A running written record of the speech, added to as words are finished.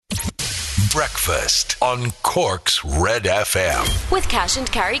Breakfast on Cork's Red FM. With Cash and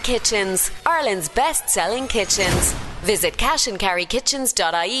Carry Kitchens, Ireland's best-selling kitchens. Visit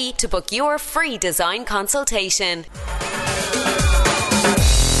cashandcarrykitchens.ie to book your free design consultation.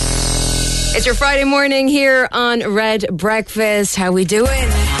 It's your Friday morning here on Red Breakfast. How we doing?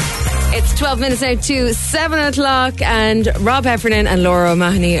 It's 12 minutes now to 7 o'clock and Rob Heffernan and Laura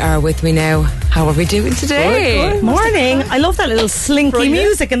O'Mahony are with me now. How are we doing today? Good morning. I love that little slinky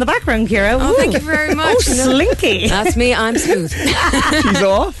music in the background, Ciara. Oh, thank you very much. Oh, slinky. That's me, I'm smooth. She's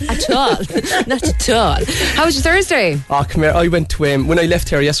off. At all. Not at all. How was your Thursday? Oh, come here. I went to, when I left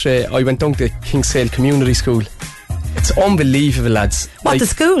here yesterday, I went down to Kingsale Community School. It's unbelievable, lads. What, the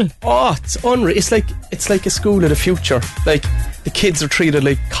school? Oh, it's unreal. It's like a school of the future. Like, the kids are treated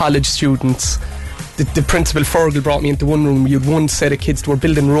like college students. The principal, Fergal, brought me into one room. You had one set of kids that were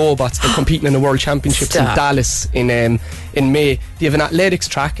building robots. They're competing in the World Championships in Dallas in May. They have an athletics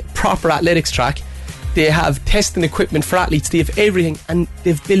track, proper athletics track. They have testing equipment for athletes. They have everything. And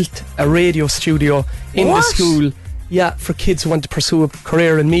they've built a radio studio in the school. Yeah, for kids who want to pursue a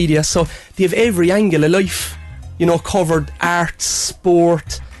career in media. So they have every angle of life, you know, covered: arts,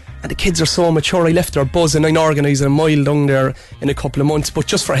 sport. And the kids are so mature. I left there buzzing. I'm organising a mile down there in a couple of months, but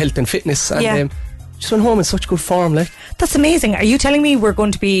just for health and fitness. And just went home in such good form, like. That's amazing. Are you telling me we're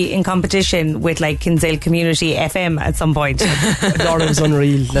going to be in competition with like Kinsale Community FM at some point? Laura was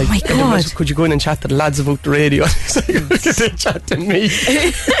unreal. Like, oh my God. Could you go in and chat to the lads about the radio? He's like, look at them chatting me.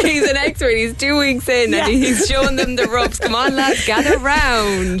 He's an expert. He's 2 weeks in and he's showing them the ropes. Come on, lads, gather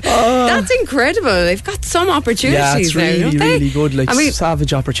round. That's incredible. They've got some opportunities now. Yeah, it's really, really good. Like,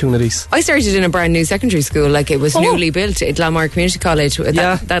 savage opportunities. I started in a brand new secondary school. Like, it was newly built at Glamore Community College.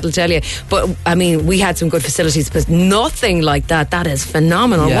 That'll tell you. But I mean, we had some good facilities, but nothing like that. That is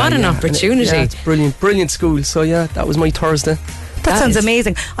phenomenal. What an opportunity. It's brilliant school. So yeah, that was my Thursday. That sounds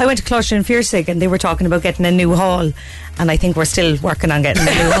amazing. I went to Cloister and Fiersig and they were talking about getting a new hall, and I think we're still working on getting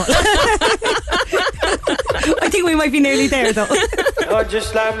a new hall. I think we might be nearly there though. You're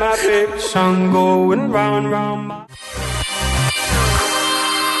just like my favorite song going round and round.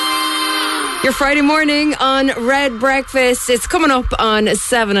 Your Friday morning on Red Breakfast. It's coming up on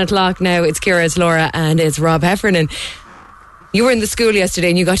 7 o'clock now. It's Ciara, it's Laura, and it's Rob Heffernan. You were in the school yesterday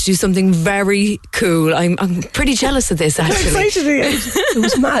and you got to do something very cool. I'm pretty jealous of this, actually. I'm excited. It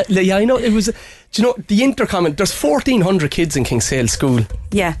was mad. Yeah, I know. It was. Do you know, the intercom, there's 1,400 kids in Kingsale School.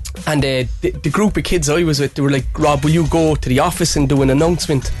 Yeah. And the group of kids I was with, they were like, Rob, will you go to the office and do an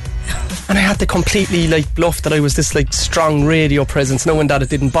announcement? And I had to completely like bluff that I was this like strong radio presence, knowing that it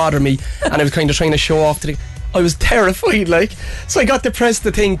didn't bother me, and I was kind of trying to show off to I was terrified, like. So I got to press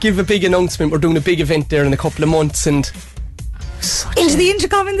the thing, give a big announcement, we're doing a big event there in a couple of months, and into the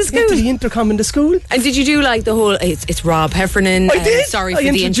intercom in the school. Into the intercom in the school. And did you do like the whole it's Rob Heffernan, I did. Sorry for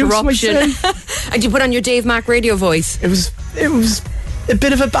the interruption. And you put on your Dave Mack radio voice. It was a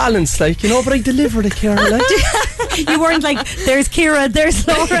bit of a balance, like, you know, but I delivered it, Ciara. Like. You weren't like, there's Ciara, there's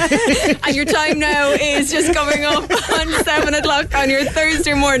Laura. And your time now is just coming up on 7 o'clock on your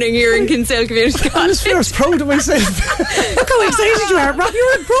Thursday morning here in Kinsale Community College. I was first proud of myself. Look how excited you are, Rob.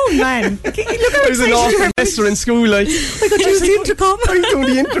 You're a grown man. Look how I was an awful messer in school, like. I got to use the intercom. I'm doing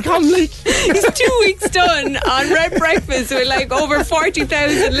the intercom, like. He's 2 weeks done on Red Breakfast with like over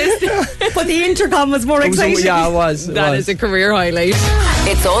 40,000 listeners. But the intercom was more exciting. Yeah, it was. That is a career highlight.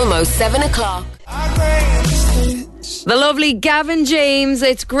 It's almost 7 o'clock. The lovely Gavin James,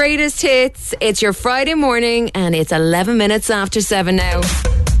 it's Greatest Hits. It's your Friday morning and it's 11 minutes after 7 now.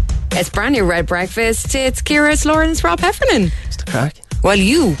 It's brand new Red Breakfast. It's Ciara, it's Laura, and it's Rob Heffernan. What's the crack? Well,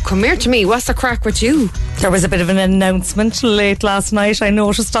 you, come here to me. What's the crack with you? There was a bit of an announcement late last night, I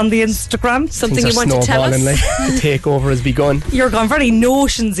noticed on the Instagram. Something you want to tell us? Like, the takeover has begun. You're gone very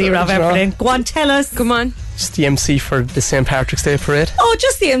notionsy, Rob Heffernan. Go on, tell us. Come on. Just the MC for the St Patrick's Day parade. Oh,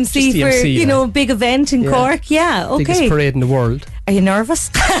 just the MC for, you know, big event in Cork. Yeah, okay. Biggest parade in the world. Are you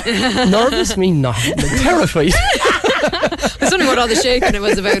nervous? Nervous? Me not. I'm terrified. I was wondering what all the shaking it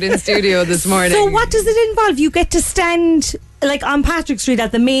was about in studio this morning. So what does it involve? You get to stand like on Patrick Street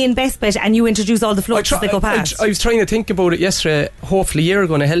at the main best bit and you introduce all the floats that go past. I was trying to think about it yesterday. Hopefully you're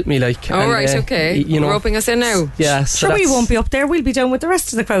going to help me, like. Okay. You know, roping us in now. Yeah. So sure, we won't be up there. We'll be down with the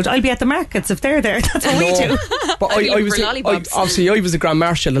rest of the crowd. I'll be at the markets if they're there. That's what we do. But I was the Grand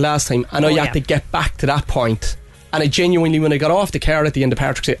Marshal the last time, and I had to get back to that point. And I genuinely, when I got off the car at the end of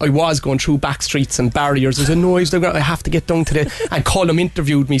Patrick's Day, I was going through back streets and barriers. There's a noise. I have to get down to the... And Colm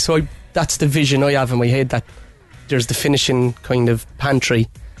interviewed me, so that's the vision I have in my head, that there's the finishing kind of pantry,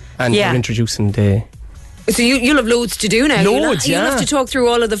 and they're introducing the So you'll have loads to do now. Loads, You'll have to talk through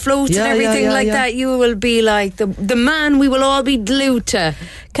all of the floats and everything that. You will be like the man we will all be glued to.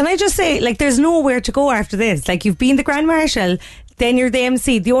 Can I just say, like, there's nowhere to go after this. Like, you've been the Grand Marshal, then you're the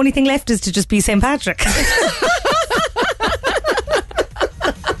MC. The only thing left is to just be St Patrick.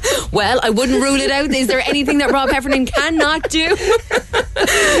 Well, I wouldn't rule it out. Is there anything that Rob Heffernan cannot do?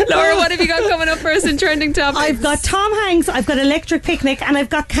 Laura, what have you got coming up for us in Trending Topics? I've got Tom Hanks, I've got Electric Picnic, and I've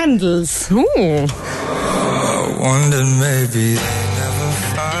got candles. Ooh. I wondered maybe they never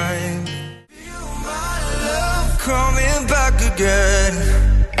find my love coming back again.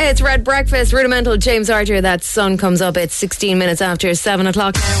 It's Red Breakfast, Rudimental, James Archer. That sun comes up. It's 16 minutes after 7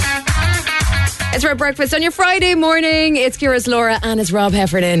 o'clock now. It's Red Breakfast on your Friday morning. It's Ciara's Laura and it's Rob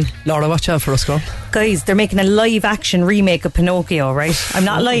Heffernan. Laura, watch out for us, girl. Guys, they're making a live action remake of Pinocchio, right? I'm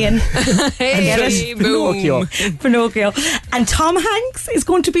not lying. Hey, boom. Pinocchio. And Tom Hanks is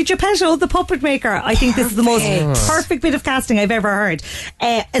going to be Geppetto, the puppet maker. I think this is the most perfect bit of casting I've ever heard.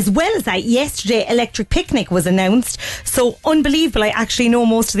 As well as that, yesterday Electric Picnic was announced. So unbelievable. I actually know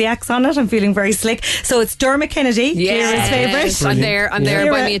most of the acts on it. I'm feeling very slick. So it's Dermot Kennedy, Ciara's favourite. I'm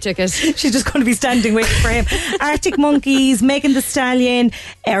there. Buy me a ticket. She's just going to be standing waiting for him. Arctic Monkeys, Megan Thee Stallion,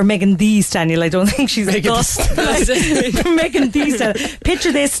 I don't think she's Megan Thee Stallion.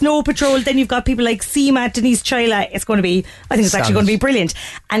 Picture this, Snow Patrol. Then you've got people like Seema, Denise Chila. I think it's actually going to be brilliant.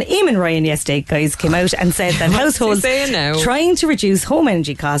 And Eamon Ryan yesterday, guys, came out and said that households trying to reduce home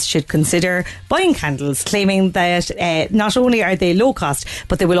energy costs should consider buying candles, claiming that not only are they low cost,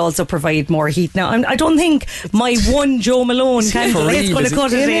 but they will also provide more heat. Now, I don't think my one Joe Malone candle is going to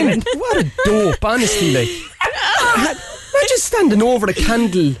cut it in. What a dope, honestly, like. Imagine standing over the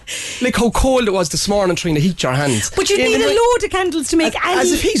candle, like how cold it was this morning, trying to heat your hands. But you need a load of candles to make any.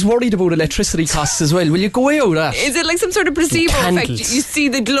 As if he's worried about electricity costs as well. Will you go out of that? Is it like some sort of placebo effect? You see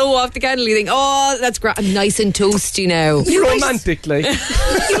the glow off the candle, you think, oh, that's great. I'm nice and toasty now. You're romantic, like.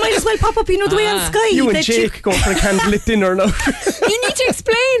 You might as well pop up, the way on Sky. You and Jake go for a candlelit dinner now. You need to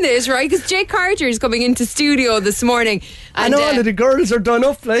explain this, right? Because Jake Carter is coming into studio this morning. And all of the girls are done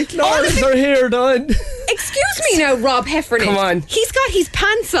up, like. Laura's her hair done. Excuse me now, Rob Heffernan. Come on. He's got his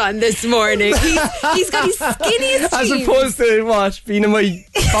pants on this morning. He's got his skinniest as jeans. opposed to what? Being in my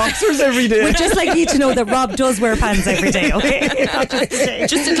boxers every day. We'd just like you to know that Rob does wear pants every day, okay?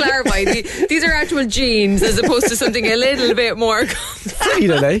 Just to clarify, these are actual jeans as opposed to something a little bit more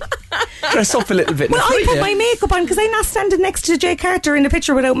Friday, dress up a little bit. Well, I put my makeup on because I'm not standing next to Jay Carter in the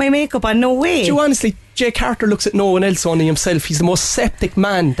picture without my makeup on. No way. Do you honestly, Jay Carter looks at no one else, only himself. He's the most septic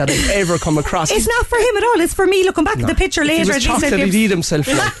man that I've ever come across. It's not for him at all. It's for me looking back at the picture later. If he was chocolate, he'd eat himself.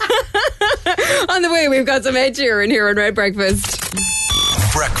 On the way, we've got some Ed Sheeran here on Red Breakfast.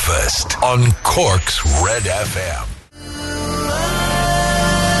 Breakfast on Cork's Red FM.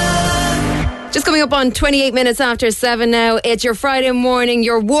 Just coming up on 28 minutes after 7 now. It's your Friday morning,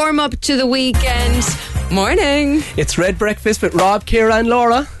 your warm up to the weekend. Morning. It's Red Breakfast with Rob, Ciara and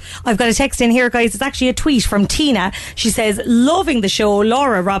Laura. I've got a text in here, guys. It's actually a tweet from Tina. She says, loving the show,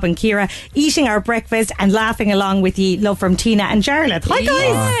 Laura, Rob and Ciara, eating our breakfast and laughing along with you. Love from Tina and Jarlath. Hi,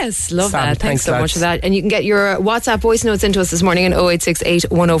 guys. Yes, love that. Thanks so lads. much for that. And you can get your WhatsApp voice notes into us this morning on 0868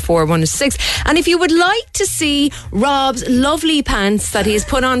 104 106. And if you would like to see Rob's lovely pants that he's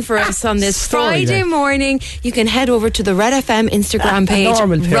put on for us on this Friday morning, you can head over to the Red FM Instagram page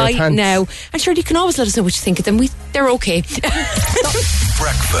right now. And sure, you can always let us know what you think of them. They're okay.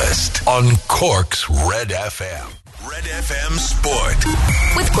 Breakfast on Cork's Red FM. Red FM Sport.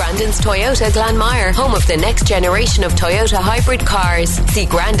 With Grandin's Toyota Glanmire, home of the next generation of Toyota hybrid cars. See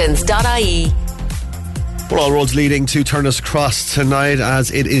grandins.ie. Well, all roads leading to Turner's Cross tonight as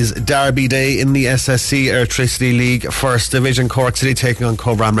it is Derby Day in the SSC Electricity League First Division. Cork City taking on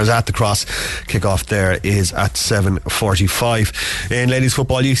Cobh Ramblers at the Cross. Kick-off there is at 7:45. In ladies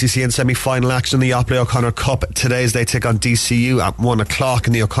football, UCC in semi-final action in the Opley O'Connor Cup today as they take on DCU at 1 o'clock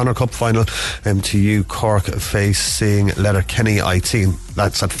in the O'Connor Cup final. MTU Cork facing Letterkenny IT.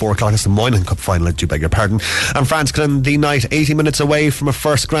 That's at 4 o'clock. It's the Moynihan Cup final, I do beg your pardon. And France Clan the night, 80 minutes away from a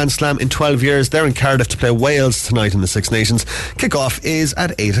first Grand Slam in 12 years. They're in Cardiff to play Wales tonight in the Six Nations. Kick-off is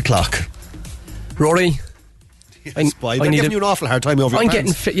at 8 o'clock. Rory, I'm giving you an awful hard time over your I'm pants.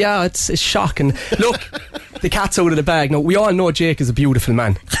 getting fit. Yeah, it's shocking. Look, the cat's out of the bag. Now, we all know Jake is a beautiful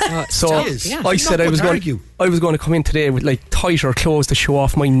man. So I said I was going to come in today with like tighter clothes to show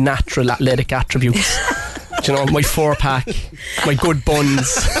off my natural athletic attributes. Do you know, my 4-pack, my good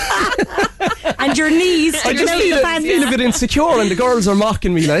buns. and your knees. I just feel a bit insecure, and the girls are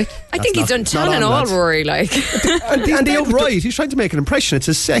mocking me like. I think he's done tan and all, Rory. Like, and he's right. He's trying to make an impression. It's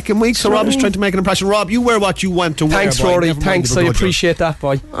his second week, so Rob is trying to make an impression. Rob, you wear what you want to wear. Thanks, Rory. Thanks, I appreciate that,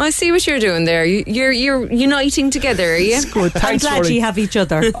 boy. I see what you're doing there. You're uniting together, are you? It's good. Thanks, I'm glad Rory. you have each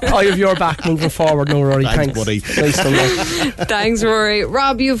other. I have your back moving forward, no, Rory. Thanks, buddy. Nice to know. Thanks, Rory.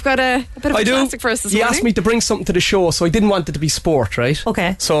 Rob, you've got a bit of a classic for us this morning. He asked me to bring something to the show, so I didn't want it to be sport, right?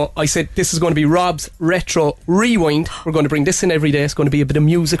 Okay. So I said, this is going to be Rob's Retro Rewind. We're going to bring this in every day. It's going to be a bit of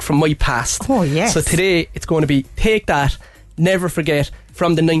music from my past. Oh, yes. So today, it's going to be Take That, Never Forget,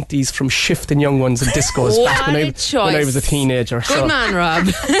 from the 90s, from shifting young ones and discos back when I was a teenager. Good man, Rob.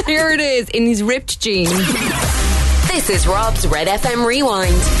 Here it is, in his ripped jeans. This is Rob's Red FM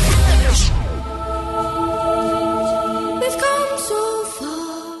Rewind. We've come so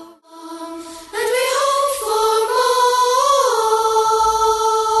far, and we hope for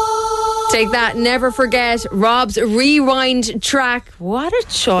more. Take that, never forget Rob's Rewind track. What a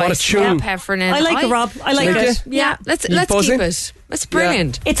choice. What a tune. Yeah, Heffernan. I like it, Rob. I like it. Yeah, let's keep it. That's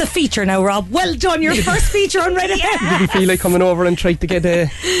brilliant. It's a feature now, Rob. Well done. Your first feature on Red FM. Didn't feel like coming over and trying to get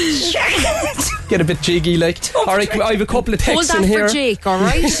a bit jiggy, like. Alright, I have a couple of texts in here. Hold that for Jake,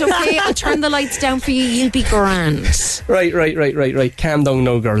 alright? Okay, I'll turn the lights down for you. You'll be grand. Right. Calm down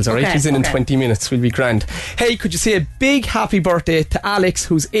now, girls, alright? Okay, He's in 20 minutes. We'll be grand. Hey, could you say a big happy birthday to Alex,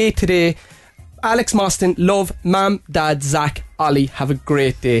 who's 8 today? Alex Moston, love, Mum, Dad, Zach, Ollie. Have a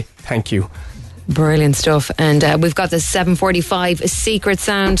great day. Thank you. Brilliant stuff. And we've got the 7:45 secret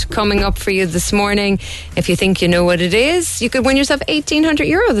sound coming up for you this morning. If you think you know what it is, you could win yourself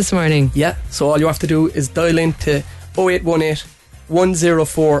 €1,800 this morning. Yeah, so all you have to do is dial in to 0818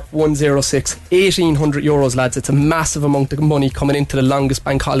 104 106. €1,800, lads. It's a massive amount of money coming into the longest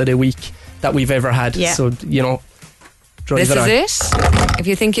bank holiday week that we've ever had. Yeah. So, drive This is it. If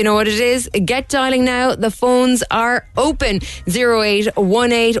you think you know what it is, get dialing now. The phones are open.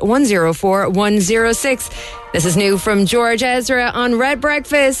 0818 104 106. This is new from George Ezra on Red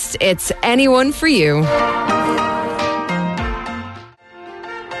Breakfast. It's Anyone for You.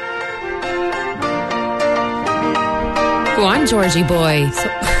 Go on, Georgie boy.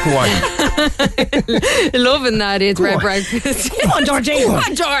 Go on. Loving that. It's Red Breakfast. Come on, Georgie. Come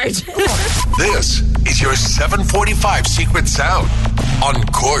on, George. This is your 7:45 secret sound on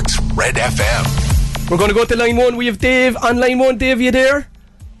Cork's Red FM. We're going to go to line 1. We have Dave on line 1. Dave, you there?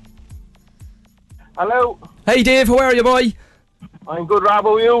 Hello. Hey, Dave. How are you, boy? I'm good, Rob.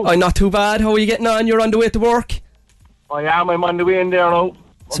 How are you? I'm not too bad. How are you getting on? You're on the way to work? I am. I'm on the way in there now,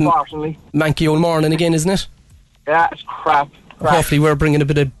 unfortunately. Manky old morning again, isn't it? Yeah, it's crap. Hopefully we're bringing a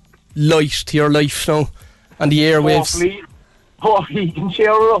bit of light to your life now on the airwaves. Hopefully you can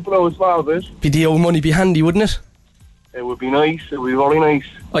share it up now as well a bit. Be the old money be handy, wouldn't it? It would be nice. It would be very nice.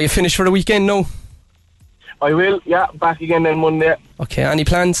 Are you finished for the weekend now? I will, yeah. Back again then Monday. Okay, any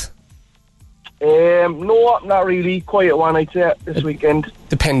plans? No, not really. Quiet one, I'd say, this weekend.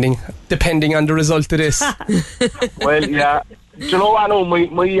 Depending on the result of this. Well, yeah. Do you know what? No,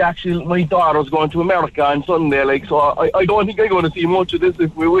 my daughter's going to America on Sunday, like, so I don't think I'm going to see much of this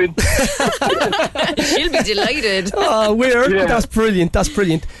if we win. She'll be delighted. Oh, weird. Yeah. That's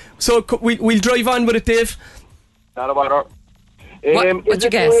brilliant. So we'll drive on with it, Dave. Not about her. What'd you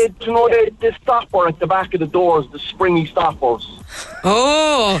guess? Do you know the stopper at the back of the doors, the springy stoppers?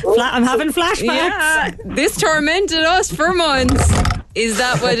 Oh, I'm having flashbacks. yeah. This tormented us for months. Is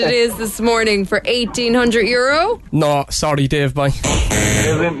that what it is this morning for €1,800? No, sorry, Dave, bye.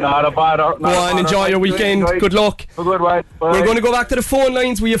 Isn't not about her. Go on, enjoy your weekend. Good luck. Good, right. Bye. We're going to go back to the phone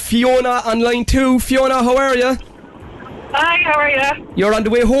lines. We have Fiona on line 2. Fiona, how are you? Hi, how are you? You're on the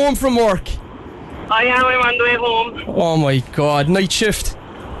way home from work. I am. I'm on the way home. Oh my God, night shift.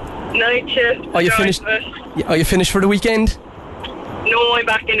 Night shift. Are you finished? Are you finished for the weekend? No, I'm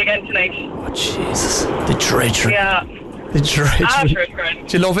back in again tonight. Oh Jesus, the drudgery. Yeah. The drudgery. Sure, it's great.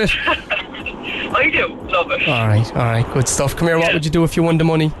 Do you love it? I do. Love it. All right, good stuff. Come here. What would you do if you won the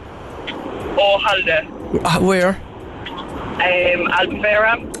money? Oh, holiday. Where?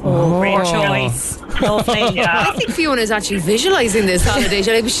 Albufeira. Oh, great choice. Lovely. Yeah. I think Fiona's actually visualising this holiday.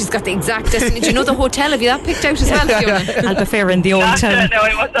 Maybe she's got the exact destination. Do you know the hotel? Have you that picked out as well, Fiona? Albufeira in the old town. No,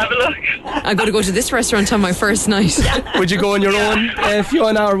 I must have a look. I'm going to go to this restaurant on my first night. Would you go on your own,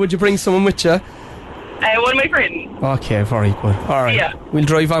 Fiona, or would you bring someone with you? One of my friends. Okay, very good. All right. Yeah. We'll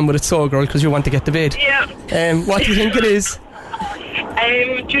drive on with it, so girl, because you want to get to bed. Yeah. What do you think it is?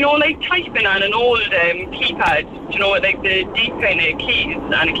 Do you know, like, typing on an old keypad? Do you know, like, the deep kind of keys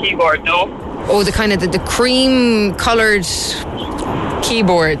on a keyboard, no? Oh, the kind of the cream coloured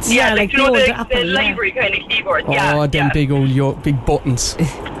keyboards. Yeah, like, like you know, the old the Apple, library kind of keyboard. Oh, Yeah, them big old big buttons.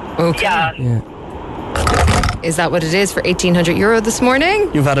 Okay. Yeah. Is that what it is for €1,800 this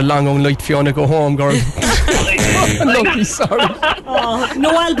morning? You've had a long old night, Fiona. Go home, girl. Lovely, sorry. Oh,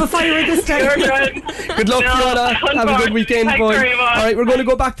 no Alba Fire this time. Good luck, Fiona. Have a good weekend, boy. All right, we're going to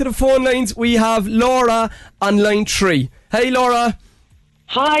go back to the phone lines. We have Laura on line 3. Hey, Laura.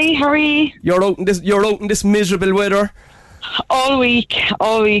 Hi, how are you? You're out in this miserable weather. All week.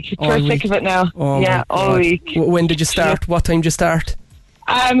 We're sick of it now. Oh, yeah, all week. When did you start? What time did you start?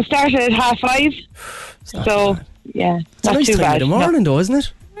 Started at 5:30. So, yeah, it's not too nice time bad. in the morning, though, isn't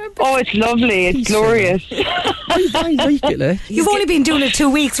it? Oh, it's lovely. It's glorious. I like it, like. You've only been doing it 2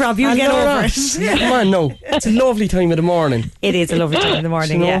 weeks, Rob. You'll get over it. Yeah. Come on, no. It's a lovely time in the morning. It is a lovely time in the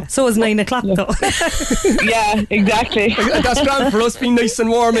morning, yeah. So is 9 o'clock, though. Yeah, exactly. That's grand for us being nice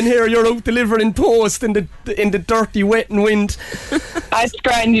and warm in here. You're out delivering toast in the dirty, wet and wind. That's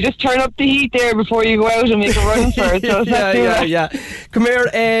grand. You just turn up the heat there before you go out and make a run for it. So it's not too bad. Yeah. Come here.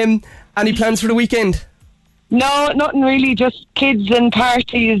 Any plans for the weekend? No, nothing really. Just kids and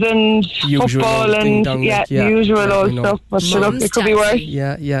parties and football and the usual old stuff. But look, it could be worse.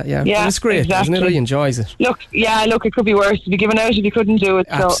 Yeah. But it's great, exactly. isn't it? I enjoys it. Look, it could be worse. To be given out if you couldn't do it.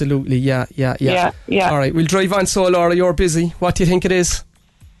 So. Absolutely, yeah. All right, we'll drive on. So, Laura, you're busy. What do you think it is?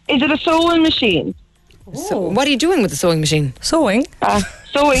 Is it a sewing machine? So, what are you doing with the sewing machine? Sewing?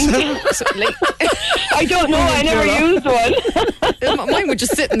 Sewing. I don't know. I never used one. Mine would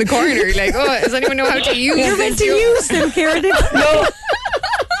just sit in the corner. Like, does anyone know how to use it? You're meant to use them, Ciara. No.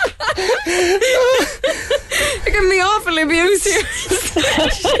 You're giving me awful abuse here.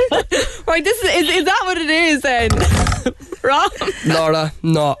 Right, is that what it is then? Rob? Laura,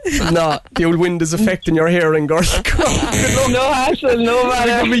 no. The old wind is affecting your hearing, girl. No hassle, no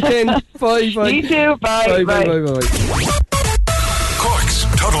matter. Have a good weekend. Bye. You too. Bye. Cork's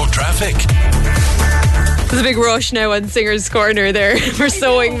Total Traffic. There's a big rush now on Singer's Corner there for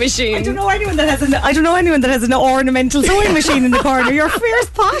sewing machine. I don't know anyone that has an ornamental sewing machine in the corner. You're fierce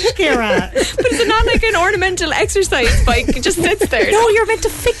posh, Ciara. But it's not like an ornamental exercise bike. It just sits there. No, you're meant to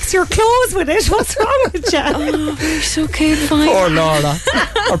fix your clothes with it. What's wrong with you? Oh, it's okay, fine. Poor Laura.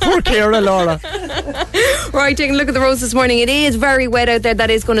 Or poor Ciara, Laura. Right, taking a look at the roads this morning. It is very wet out there. That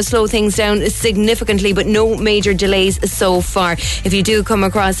is going to slow things down significantly, but no major delays so far. If you do come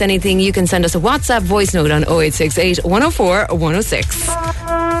across anything, you can send us a WhatsApp voice note on 0868 104 106.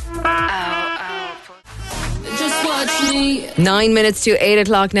 Just watch me. 9 minutes to 8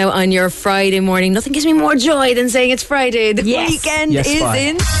 o'clock now on your Friday morning. Nothing gives me more joy than saying it's Friday. The weekend is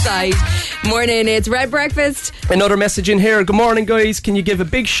in sight. Morning, it's Red Breakfast. Another message in here. Good morning, guys. Can you give a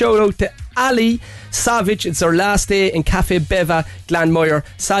big shout out to Ali Savage? It's her last day in Cafe Beva, Glanmire.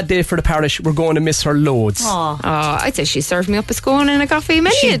 Sad day for the parish. We're going to miss her loads. I'd say she served me up a scone and a coffee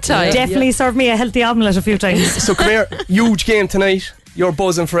many a time. Definitely served me a healthy omelette a few times. So come here, huge game tonight. You're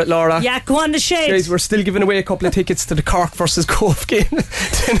buzzing for it, Laura. Yeah, go on the shade. Guys, we're still giving away a couple of tickets to the Cork versus Cove game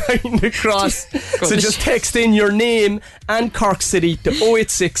tonight in the Cross. So just text in your name and Cork City to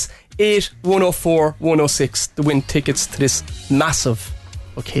 086 8104 106 to win tickets to this massive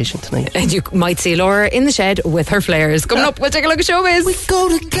occasion tonight. And you might see Laura in the shed with her flares. Coming up, we'll take a look at showbiz. We go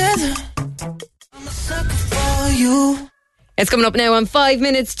together. I'm a sucker for you. It's coming up now on 5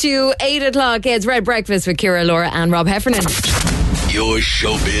 minutes to 8 o'clock. It's Red Breakfast with Ciara, Laura and Rob Heffernan. Your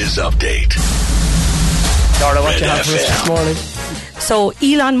showbiz update. Laura, what you have for us this morning? So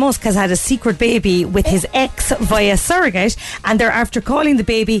Elon Musk has had a secret baby with his ex via surrogate, and they're after calling the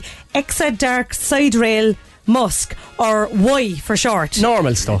baby Exa Dark Side Rail Musk, or Y for short.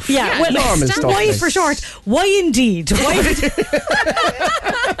 Normal stuff. Yeah, well, normal stuff. Y for short. Why indeed?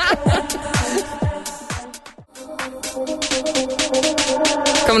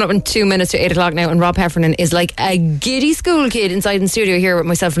 Coming up in 2 minutes to 8 o'clock now, and Rob Heffernan is like a giddy school kid inside in the studio here with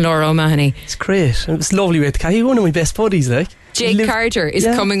myself and Laura O'Mahony. It's great. It was lovely with Cathy, one of my best buddies, like. Jake Carter is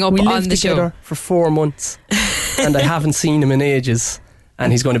coming up on the show for 4 months, and I haven't seen him in ages,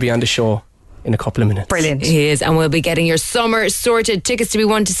 and he's going to be on the show in a couple of minutes. Brilliant. He is, and we'll be getting your summer sorted. Tickets to be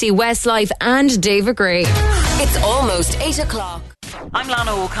won to see Westlife and David Gray. It's almost 8 o'clock. I'm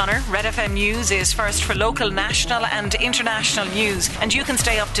Lana O'Connor. Red FM News is first for local, national and international news, and you can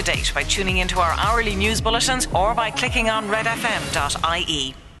stay up to date by tuning into our hourly news bulletins or by clicking on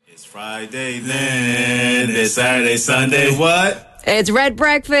redfm.ie. It's Friday then, it's Saturday, Sunday, what? It's Red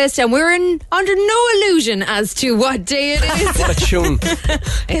Breakfast, and we're under no illusion as to what day it is. What a tune.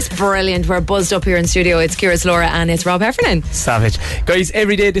 It's brilliant. We're buzzed up here in studio. It's Ciara, Laura, and it's Rob Heffernan. Savage. Guys,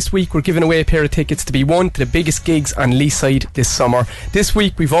 every day this week we're giving away a pair of tickets to be won to the biggest gigs on Leeside this summer. This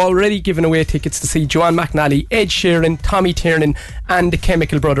week we've already given away tickets to see Joanne McNally, Ed Sheeran, Tommy Tiernan and the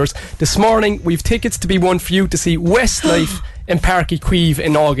Chemical Brothers. This morning we've tickets to be won for you to see Westlife in Park Queeve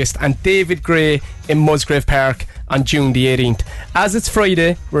in August, and David Gray in Musgrave Park on June the 18th. As it's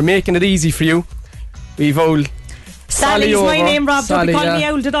Friday, we're making it easy for you. We've all Sally's my name, Rob. Don't be calling me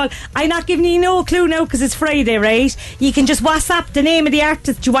old at all. I'm not giving you no clue now because it's Friday, right? You can just WhatsApp the name of the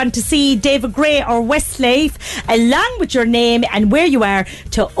artist you want to see, David Gray or Westlife, along with your name and where you are,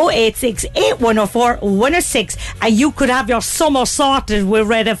 to 086 8104 106, and you could have your summer sorted with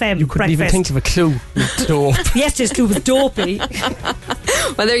Red FM. You couldn't even think of a clue. Dope. Yes, this clue was dopey.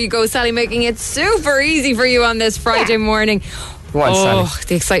 Well, there you go, Sally, making it super easy for you on this Friday morning. Go on, Sally.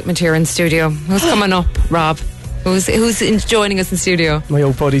 The excitement here in studio. Who's coming up, Rob? Who's joining us in studio? My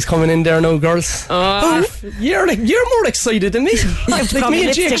old buddy's coming in there now, girls. You're more excited than me. Like me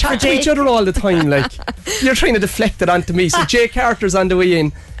and Jake chat to each other all the time. Like you're trying to deflect it onto me. So Jay Carter's on the way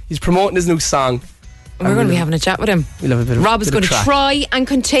in. He's promoting his new song. We're going to be having a chat with him. We'll have a bit of Rob is going to try and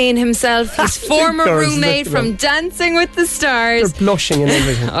contain himself. His former roommate from Dancing with the Stars. They're blushing and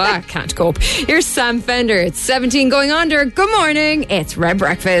everything. I can't cope. Here's Sam Fender. It's 17 going under. Good morning. It's Red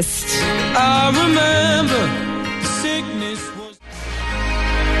Breakfast. I remember sickness was.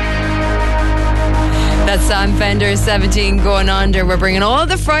 That's Sam Fender, 17 going under. We're bringing all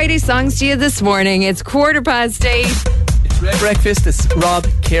the Friday songs to you this morning. It's 8:15. It's Red Breakfast. It's Rob,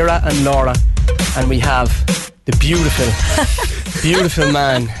 Ciara and Laura. And we have the beautiful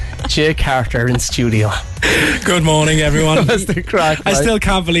man, Jay Carter, in studio. Good morning, everyone. That's the crack, I still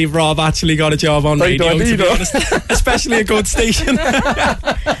can't believe Rob actually got a job on radio, to be honest. Especially a good station.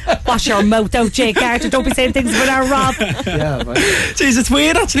 Wash your mouth out, Jay Carter. Don't be saying things about our Rob. Yeah, man. Jeez, it's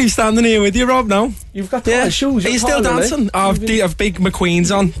weird actually standing here with you, Rob, now. You've got the shoes. Are you still dancing? Oh, I've big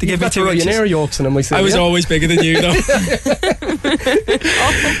McQueen's on to give me 2 inches. Ryanair yokes in them, I was always bigger than you, though.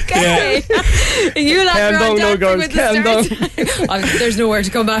 Okay. You lads calm are on down, no, girls. Dancing with the Stars. There's nowhere to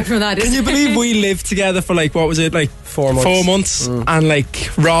come back from that. Can you believe we lived together for like, what was it, like 4 months? 4 months. And like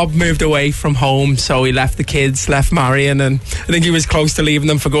Rob moved away from home, so he left the kids, left Marion, and I think he was close to leaving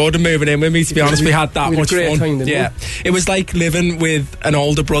them for good and moving in with me, to be honest. We had that much fun. Time, It was like living with an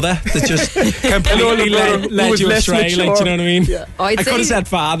older brother that just completely led you astray, like, do you know what I mean? Yeah. I could have said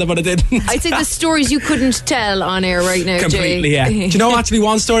father, but I didn't. I'd say the stories you couldn't tell on air right now, completely, Jay. yeah. Do you know actually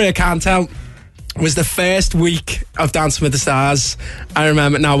one story I can't tell? Was the first week of Dancing with the Stars. I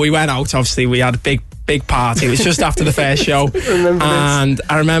remember. Now we went out. Obviously, we had a big party. It was just after the first show, I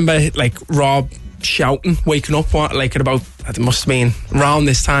remember like Rob shouting, waking up like at about, it must have been around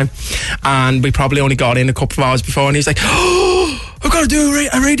this time, and we probably only got in a couple of hours before, and he's like, "Oh, I've got to do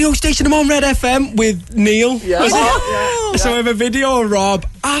a radio station. I'm on Red FM with Neil." So I have a video of Rob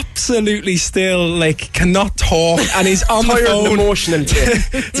absolutely still like cannot talk, and he's on the phone, and emotional. to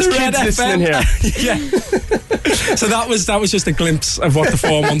Red FM. Here. Yeah. So that was just a glimpse of what the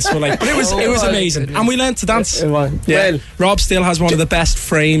 4 months were like. But it was amazing, and we learned to dance. Well, Rob still has one of the best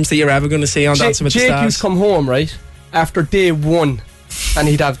frames that you're ever going to see on Dancing with the Stars. Jake used to come home right after day 1, and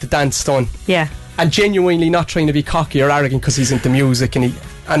he'd have the dance done. Yeah. And genuinely not trying to be cocky or arrogant because he's into music, and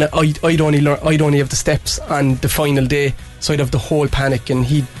I'd only have the steps on the final day, so I'd have the whole panic, and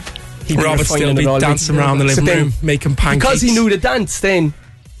he'd Rob would still be dancing around the living room making pancakes because he knew the dance. Then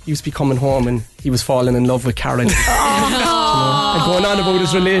he used to be coming home and he was falling in love with Karen. And going on about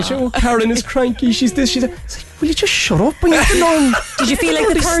his relation. Oh, Karen is cranky, she's this, she's that. It's like, will you just shut up when you're alone? Did you feel like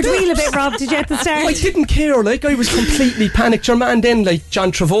the third wheel a bit, Rob? Did you at the start? I didn't care, like I was completely panicked. Your man then like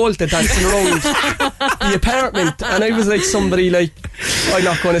John Travolta dancing around the apartment, and I was like somebody like, I'm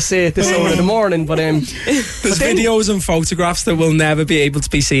not going to say it this hour in the morning, but there's videos and photographs that will never be able to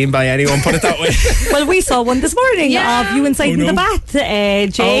be seen by anyone, put it that way. Well, we saw one this morning of you inside the bath,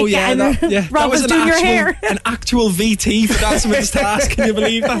 Jake. Oh yeah, Rob was doing your hair. An actual VT for Dancing with the Stars. Can you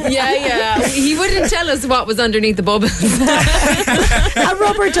believe that? Yeah. He wouldn't tell us what was underneath the bubbles. A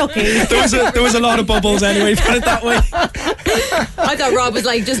rubber ducky. There was a lot of bubbles anyway, put it that way. I thought Rob was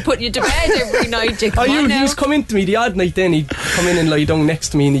like just putting you to bed every night. Jake, he was coming to me the odd night. Then he'd come in and lie down next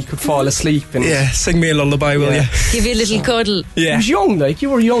to me, and he could fall asleep. And sing me a lullaby, will you? Give you a little cuddle. Yeah, he was young, like you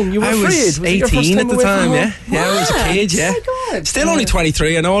were young. You were afraid. I was 18 at the time. Yeah, I was a kid. Yeah, oh my God. Still only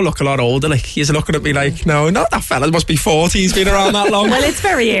 23. I know I look a lot older. Like he's looking at me like, no, not that fella must be 40. He's been around that long. Well, it's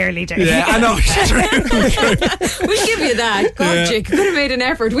very early, Jake. Yeah, I know. It's true. We'll give you that. God, Jake, could have made an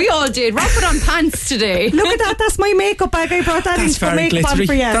effort. We all did. Rob put on pants today. Look at that. That's my makeup bag. I brought that in for makeup on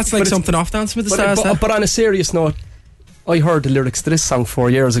for you. That's like something off Dancing with the Stars. But on a serious note, I heard the lyrics to this song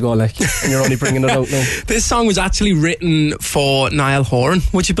 4 years ago, like, and you're only bringing it out now. This song was actually written for Niall Horan,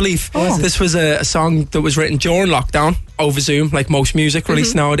 would you believe? Oh. This was a song that was written during lockdown over Zoom, like most music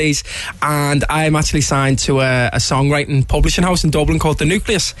released nowadays. And I'm actually signed to a songwriting publishing house in Dublin called The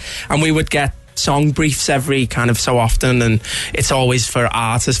Nucleus, and we would get song briefs every kind of so often, and it's always for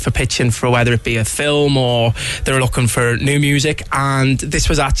artists for pitching for whether it be a film or they're looking for new music. And this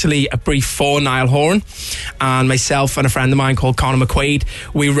was actually a brief for Niall Horan, and myself and a friend of mine called Conor McQuaid,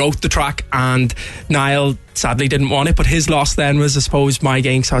 we wrote the track, and Niall sadly didn't want it, but his loss then was, I suppose, my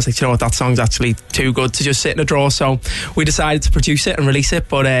gain. So I was like, you know what, that song's actually too good to just sit in a drawer. So we decided to produce it and release it.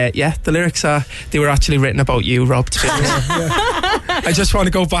 But the lyrics they were actually written about you, Rob, to be honest. I just want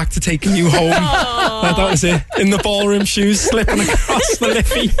to go back to taking you home. That was it. In the ballroom shoes, slipping across the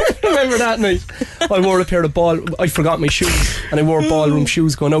liffey. Remember that night? I wore a pair of I forgot my shoes, and I wore ballroom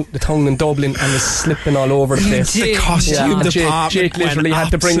shoes going out the town in Dublin, and was slipping all over the place. The costume department. Jake literally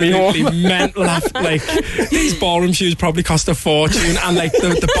had to bring me home. Mental. Like, these ballroom shoes probably cost a fortune, and like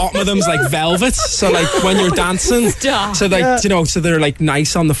the bottom of them's like velvet, so like when you're dancing, so like so they're like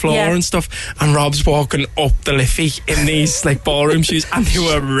nice on the floor and stuff. And Rob's walking up the liffey in these like ballroom shoes, and they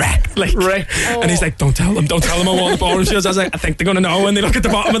were wrecked. And he's like, don't tell them I wore the ballroom shoes. I was like, I think they're gonna know when they look at the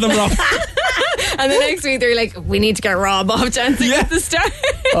bottom of them, Rob. And the next week they're like, we need to get Rob off dancing at the start.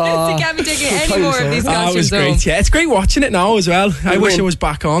 They can't be taking any more of these costumes. It was great. Yeah, it's great watching it now as well. I wish it was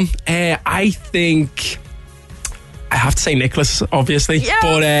back on. I think I have to say Nicholas, obviously,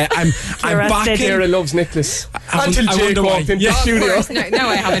 but I'm back. Ciara loves Nicholas until Jake walked into the studio. Now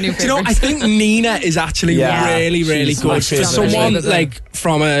I have a new favourite. I think Nina is actually really good for someone like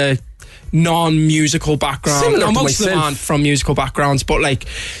from a non-musical background. Now, most of them aren't from musical backgrounds, but like,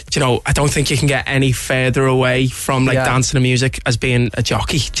 I don't think you can get any further away from like dancing and music as being a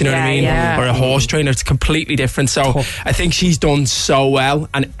jockey. Do you know what I mean? Or a horse trainer. It's completely different. So I think she's done so well,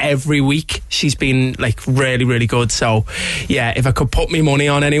 and every week she's been like really, really good. So yeah, if I could put me money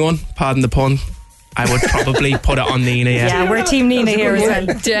on anyone, pardon the pun, I would probably put it on Nina. Yeah, we're team Nina here as well.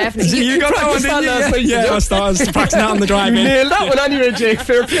 Definitely. You got that one last night. Yeah, I was practicing that on the drive-in. You nailed that one anyway, Jake.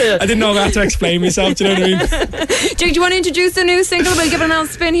 Fair play. I didn't know how to explain myself. Do you know what I mean? Jake, do you want to introduce the new single? We'll give it another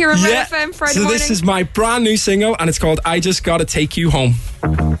spin here on Red FM Friday morning. So this is my brand new single, and it's called I Just Gotta Take You Home.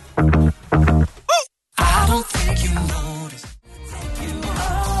 I don't think you noticed.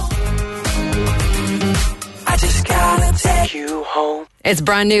 I just gotta take you home. It's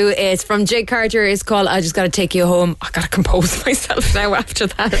brand new. It's from Jake Carter. It's called I Just Gotta Take You Home. I gotta compose myself now after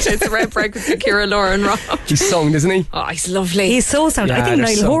that. It's Red Breakfast with Ciara, Laura and Rob. He's sound, isn't he? Oh, he's lovely. He's so sound. I think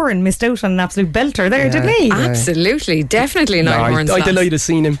Niall Horan missed out on an absolute belter there, didn't he? Absolutely. Definitely Niall Horan. I delighted to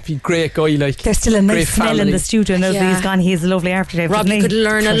see him. He's a great guy. There's still a nice smell in the studio now that he's gone. He's lovely after Dave. Rob, you could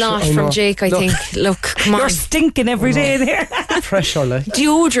learn a lot from Jake, I think. Look, come on. You're stinking every day there. Pressure, like.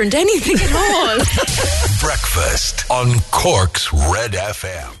 Deodorant, anything at all. Breakfast on Cork's Red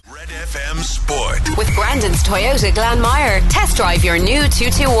FM. Red FM Sport. With Grandin's Toyota Glanmire. Test drive your new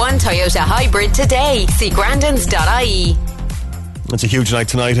 221 Toyota Hybrid today. See grandins.ie. It's a huge night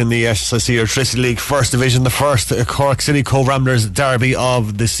tonight in the SSE Electricity League First Division. The first Cork City Cove Ramblers derby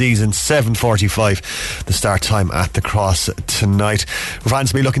of the season, 7:45 the start time at the Cross tonight.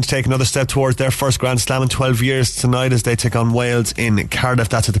 France will be looking to take another step towards their first Grand Slam in 12 years tonight as they take on Wales in Cardiff.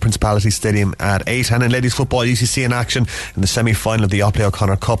 That's at the Principality Stadium at 8. And in ladies football, UCC in action in the semi-final of the Opley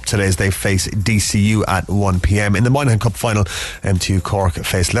O'Connor Cup today as they face DCU at 1pm. In the Moynihan Cup final, M2 Cork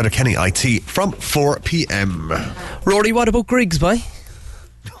face Letterkenny IT from 4pm. Rory, what about Griggs, boy?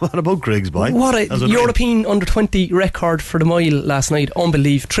 What about Griggs, boy? What a European under-20 record for the mile last night.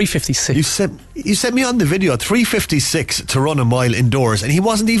 Unbelievable. 3:56. You sent me on the video 3:56 to run a mile indoors, and he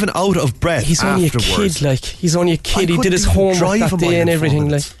wasn't even out of breath. He's only a kid, He's only a kid. He did his homework that day and everything,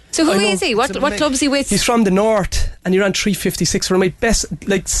 like. So who is he? What club is he with? He's from the north, and he ran 3:56 for my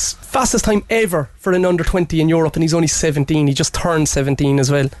fastest time ever for an under-20 in Europe, and he's only 17. He just turned 17 as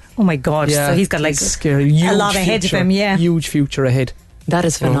well. Oh my God! Yeah, so he's got scary, a lot ahead of him. Yeah, huge future ahead. That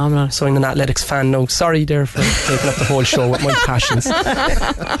is phenomenal. So I'm an athletics fan now. Sorry there for taking up the whole show with my passions.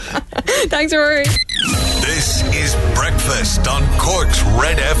 Thanks, Rory. This is Breakfast on Cork's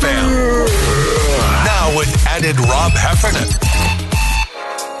Red FM. Now with added Rob Heffernan.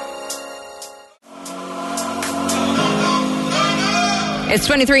 It's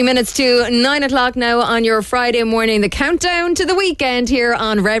 23 minutes to 9 o'clock now on your Friday morning. The countdown to the weekend here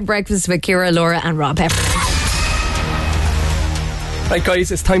on Red Breakfast with Ciara, Laura and Rob Heffernan. Right,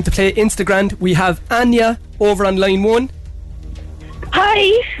 guys, it's time to play Instagram. We have Anya over on line 1.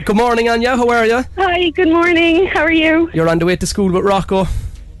 Hi. Good morning, Anya. How are you? Hi, good morning. How are you? You're on the way to school with Rocco?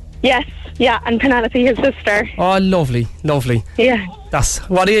 Yes, yeah, and Penelope, his sister. Oh, lovely. Yeah.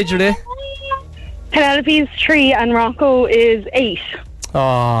 What age are they? Penelope's 3 and Rocco is 8.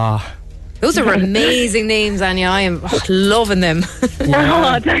 Ah. Those are amazing names, Anya. I am loving them.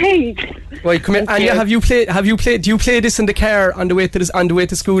 Oh, thanks. Right, come here, Anya. Do you play this in the car on the way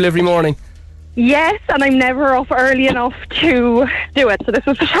to school every morning? Yes, and I'm never up early enough to do it. So this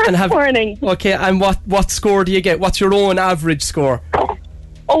was the first morning. Okay, and what score do you get? What's your own average score?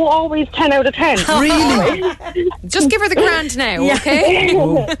 Oh, always 10 out of 10. Really? Just give her the grand now, okay?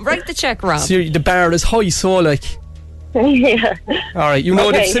 Write the check, Rob. So the bar is high, so like... Yeah. All right,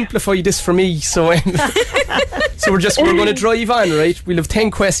 they've simplified this for me, so so we're going to drive on, right? We'll have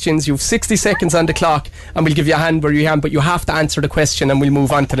 10 questions. You have 60 seconds on the clock, and we'll give you a hand where you can, but you have to answer the question, and we'll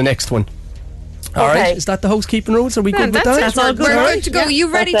move on to the next one. All right, is that the housekeeping rules? Are we good with that? That's all good. We're good to go. You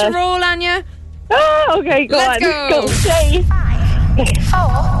ready to roll, Anya? Oh, okay, go Let's on. go. 5,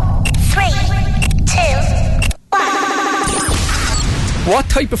 4, 3, 2, 1. What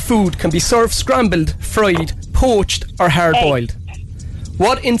type of food can be served scrambled, fried, poached, or hard-boiled?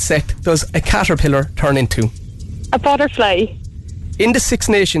 What insect does a caterpillar turn into? A butterfly. In the Six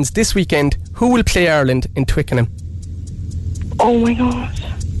Nations this weekend, who will play Ireland in Twickenham? Oh my God.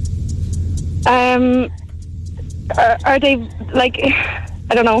 Are they like?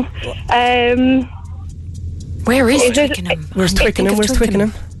 I don't know. Where is Twickenham? Where's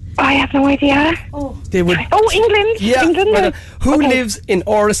Twickenham? I have no idea. They would. Oh, England. Yeah. England. Who lives in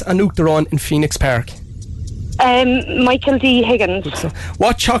Oris and Uachtaráin in Phoenix Park? Michael D. Higgins.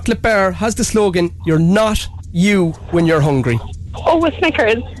 What chocolate bar has the slogan "You're not you when you're hungry"? Oh, a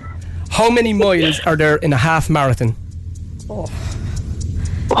Snickers. How many miles are there in a half marathon? Oh.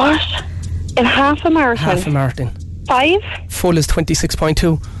 What? In half a marathon? Half a marathon. 5? Full is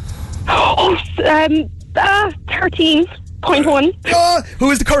 26.2. Oh, 13.1.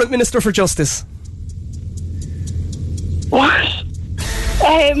 Who is the current Minister for Justice? What?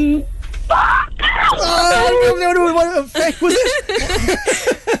 What effect was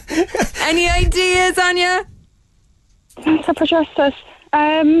it? Any ideas, Anya? Minister for Justice.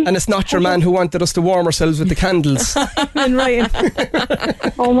 And it's not your man who wanted us to warm ourselves with the candles. And Ryan.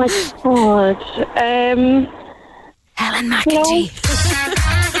 Oh my God. Helen McEntee.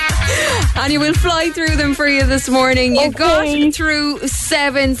 And you will fly through them for you this morning. You got through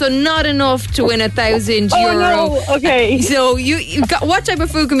 7, so not enough to win €1,000. No. Okay. So you got, what type of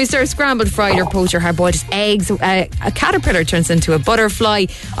food can be served scrambled, fried, or poached, or hard-boiled? Just eggs. A caterpillar turns into a butterfly.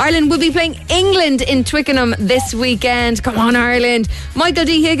 Ireland will be playing England in Twickenham this weekend. Come on, Ireland. Michael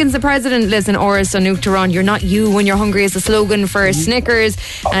D. Higgins, the president, lives in Oris and Uachtaráin. You're not you when you're hungry is the slogan for Snickers.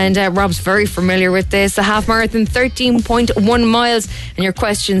 And Rob's very familiar with this. A half marathon, 13.1 miles. And your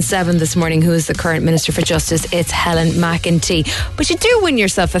question 7 this morning. Who is the current Minister for Justice? It's Helen McEntee. But you do win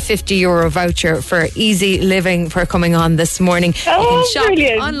yourself a €50 voucher for Easy Living for coming on this morning. You can shop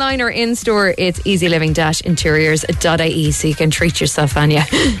online or in store. It's easyliving-interiors.ie, so you can treat yourself, Anya.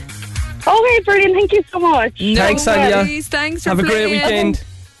 Okay, brilliant. Thank you so much. Thanks, Anya. Thanks for Have a great weekend.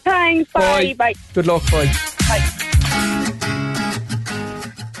 Thanks. Bye. Bye. Good luck. Bye. Bye.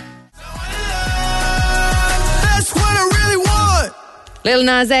 Lil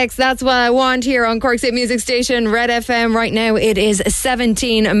Nas X, that's what I want here on Cork City Music Station, Red FM. Right now it is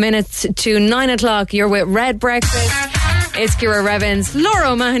 17 minutes to 9 o'clock. You're with Red Breakfast. It's Ciara Revens,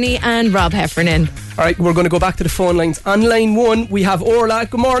 Laura O'Mahony and Rob Heffernan. All right, we're going to go back to the phone lines. On line 1, we have Orla.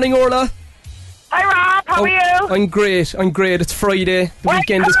 Good morning, Orla. Hi, Rob. How are you? I'm great. It's Friday. The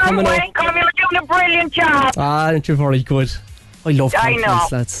weekend is coming up. Welcome. You're doing a brilliant job. Aren't you very good? I love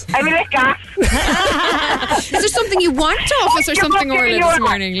conference, lads. I'm a bit gas. Is there something you want off us or something, Orla, this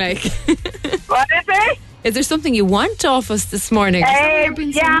morning? Like, what is it? Is there something you want off us this morning? I'd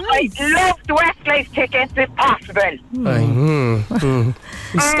love the Westlife tickets if possible. We'll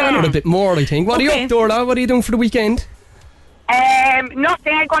scan it a bit more, I think. What are you up to, Orla? What are you doing for the weekend?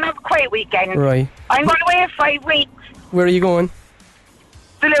 Nothing. I'm going to have a quiet weekend. Right. I'm going away for 5 weeks. Where are you going?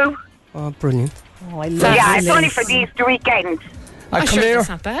 Salou. Oh, brilliant. Oh, I love it's only for the Easter weekend. Come sure, here. that's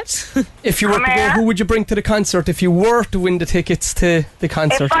not bad. If you were to go, who would you bring to the concert if you were to win the tickets to the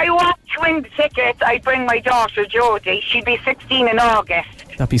concert? If I were to win the tickets, I'd bring my daughter Jodie. She'd be 16 in August.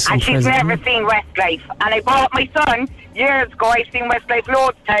 That'd be so and she's never seen Westlife. And I bought my son years ago. I've seen Westlife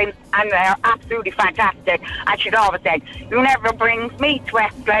loads of times, and they're absolutely fantastic. And she's always said, "You never brings me to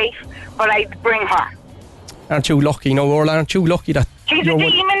Westlife, but I'd bring her." Aren't you lucky? No, Orla, aren't you lucky that... She's a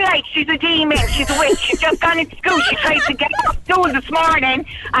demon, she's a demon. She's a witch. She's just gone into school. She tried to get up to school this morning,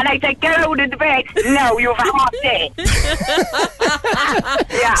 and I said, "Get out of the bed." No, you have a hot day.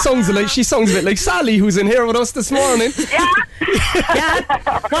 Yeah. She sounds a bit like Sally, who's in here with us this morning. Yeah.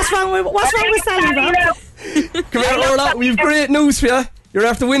 What's wrong with Sally, Rob? Come here, Orla. We've great news for you. You're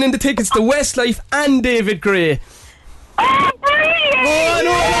after winning the tickets to Westlife and David Gray. Oh, brilliant!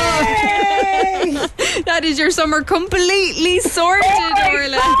 That is your summer completely sorted,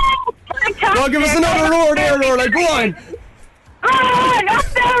 Orla. Well, give us another roar there, Orla. Go on. Go on, up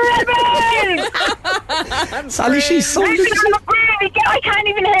there, Rebels! Sally, she's so I can't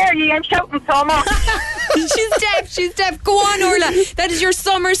even hear you. I'm shouting so much. She's deaf. Go on, Orla. That is your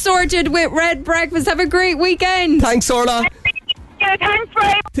summer sorted with Red Breakfast. Have a great weekend. Thanks, Orla. Thanks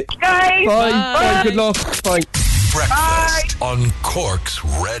very much, guys. Bye. Bye. Good luck. Bye. Breakfast on Cork's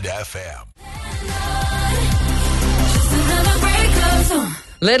Red FM.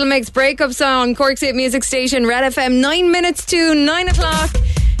 Little Mix breakup song, Cork City Music Station, Red FM, 9 minutes to 9 o'clock.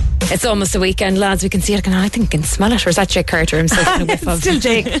 It's almost the weekend, lads. We can see it. I think we can smell it. Or is that Jake Carter himself? Still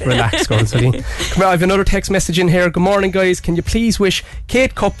Jake. Relax, girls. Come here, I have another text message in here. Good morning, guys. Can you please wish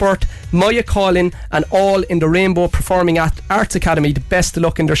Kate Cuthbert, Maya Collin and all in the Rainbow Performing Arts Academy the best of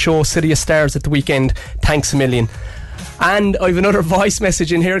luck in their show City of Stars at the weekend. Thanks a million. And I have another voice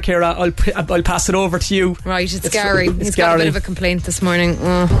message in here, Ciara. I'll pass it over to you. Right, it's Gary. He's got a bit of a complaint this morning.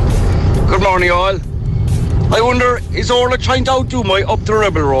 Good morning, all. I wonder, is Orla trying to outdo my Up the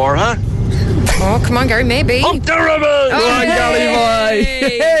Rebel roar, huh? Oh, come on, Gary, maybe. Up the Rebel! Go on, Gary boy.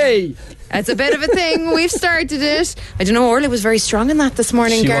 Hey! It's a bit of a thing. We've started it. I don't know, Orla was very strong in that this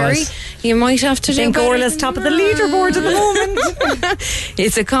morning, she Gary. Was. You might have to do better. Orla's top of the leaderboard at the moment.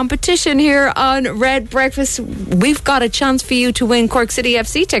 It's a competition here on Red Breakfast. We've got a chance for you to win Cork City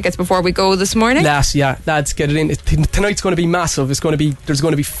FC tickets before we go this morning. Lads, get it in. Tonight's going to be massive. There's going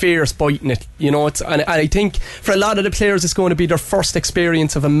to be fierce biting it. You know, and I think for a lot of the players it's going to be their first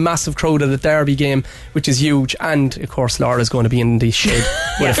experience of a massive crowd at a derby game, which is huge. And of course Laura's going to be in the shed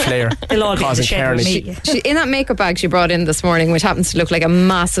with a flare. Causing carnage. She, in that makeup bag she brought in this morning, which happens to look like a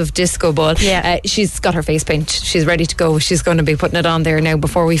massive disco ball, she's got her face paint. She's ready to go. She's going to be putting it on there now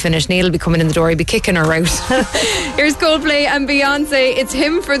before we finish. Neil will be coming in the door. He'll be kicking her out. Here's Coldplay and Beyonce. It's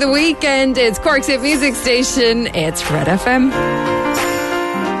him for the weekend. It's Cork City Music Station. It's Red FM.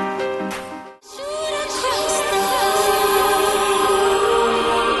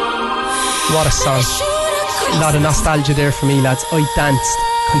 What a song. A lot of nostalgia there for me, lads. I danced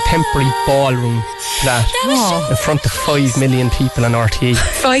contemporary ballroom to that in front of 5 million people on RTE.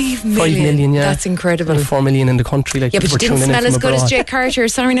 5 million? 5 million, yeah. That's incredible. 4 million in the country. Like, yeah, but you didn't smell as good as Jake Carter.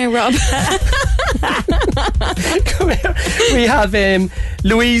 Sorry now, Rob. Come here. We have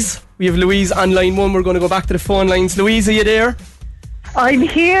Louise. We have Louise on line 1. We're going to go back to the phone lines. Louise, are you there? I'm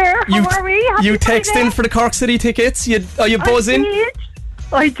here. How are we? You text in for the Cork City tickets. Are you buzzing?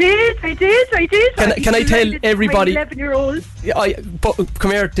 I did. Can I tell everybody? 11-year-old.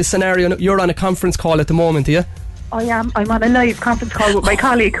 Come here. The scenario. You're on a conference call at the moment, yeah? I am. I'm on a live conference call with my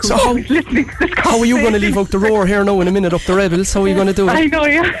colleague who's always listening to this call. How are you going to leave out the roar here now in a minute? Up the Rebels. How are you going to do it? I know,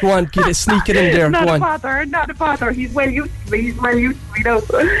 yeah. Go on, sneak it in there. Not Go a on. bother. He's well used to me. Now.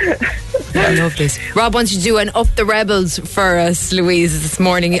 I love this. Rob wants you to do an Up the Rebels for us, Louise, this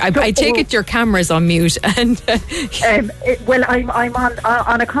morning. I take it your camera's on mute. And well, I'm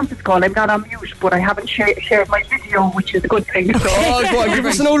on a conference call. I'm not on mute, but I haven't shared my video, which is a good thing. So. Oh, go on, give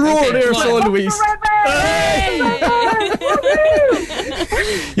us an old roar there, so Louise.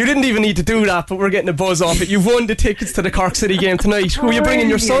 You didn't even need to do that, but we're getting a buzz off it. You've won the tickets to the Cork City game tonight. Who are you bringing,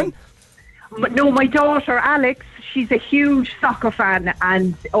 your son? No, my daughter Alex. She's a huge soccer fan,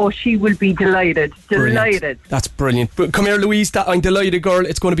 and she will be delighted. Brilliant. That's brilliant. But come here, Louise. I'm delighted, girl.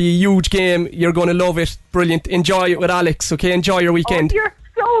 It's going to be a huge game. You're going to love it. Brilliant. Enjoy it with Alex. Okay, enjoy your weekend. You're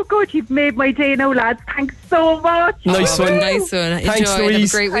so good. You've made my day now, lads. Thanks so much. Nice one. Nice one. Thanks, enjoy.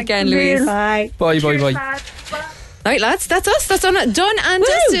 Louise. Have a great weekend, Louise. Bye. Bye. Right, lads, that's us. That's done and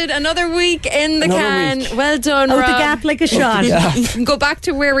dusted. Another week in the can. Week. Well done, Out Rob. the gap like a shot. You can go back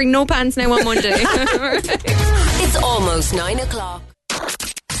to wearing no pants now on Monday. It's almost 9 o'clock.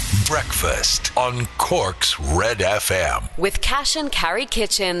 Breakfast on Cork's Red FM. With Cash and Carry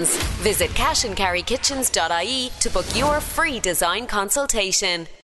Kitchens. Visit cashandcarrykitchens.ie to book your free design consultation.